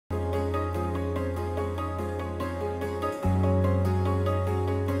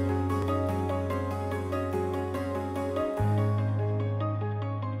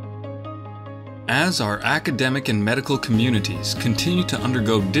As our academic and medical communities continue to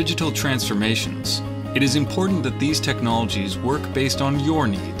undergo digital transformations, it is important that these technologies work based on your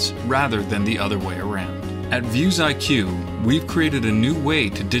needs rather than the other way around. At ViewsIQ, we've created a new way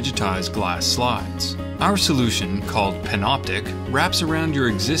to digitize glass slides. Our solution, called Panoptiq, wraps around your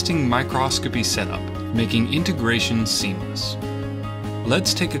existing microscopy setup, making integration seamless.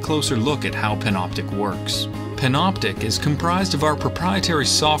 Let's take a closer look at how Panoptiq works. Panoptiq is comprised of our proprietary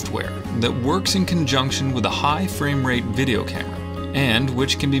software that works in conjunction with a high frame rate video camera, and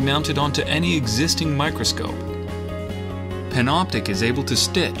which can be mounted onto any existing microscope. Panoptiq is able to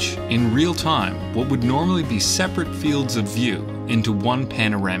stitch, in real time, what would normally be separate fields of view into one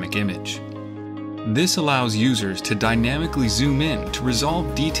panoramic image. This allows users to dynamically zoom in to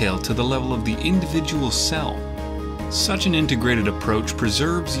resolve detail to the level of the individual cell. Such an integrated approach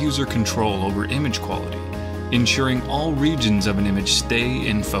preserves user control over image quality, ensuring all regions of an image stay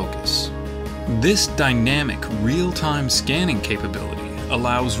in focus. This dynamic real-time scanning capability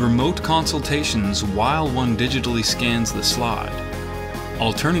allows remote consultations while one digitally scans the slide.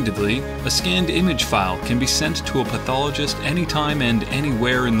 Alternatively, a scanned image file can be sent to a pathologist anytime and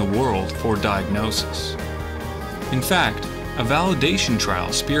anywhere in the world for diagnosis. In fact, a validation trial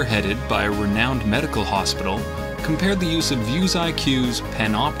spearheaded by a renowned medical hospital compared the use of ViewsIQ's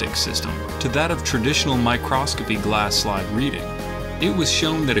Panoptiq system to that of traditional microscopy glass slide reading. It was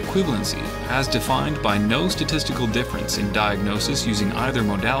shown that equivalency, as defined by no statistical difference in diagnosis using either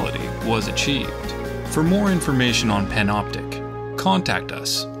modality, was achieved. For more information on Panoptiq, contact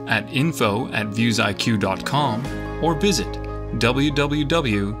us at info@viewsiq.com or visit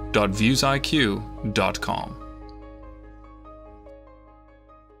www.viewsiq.com.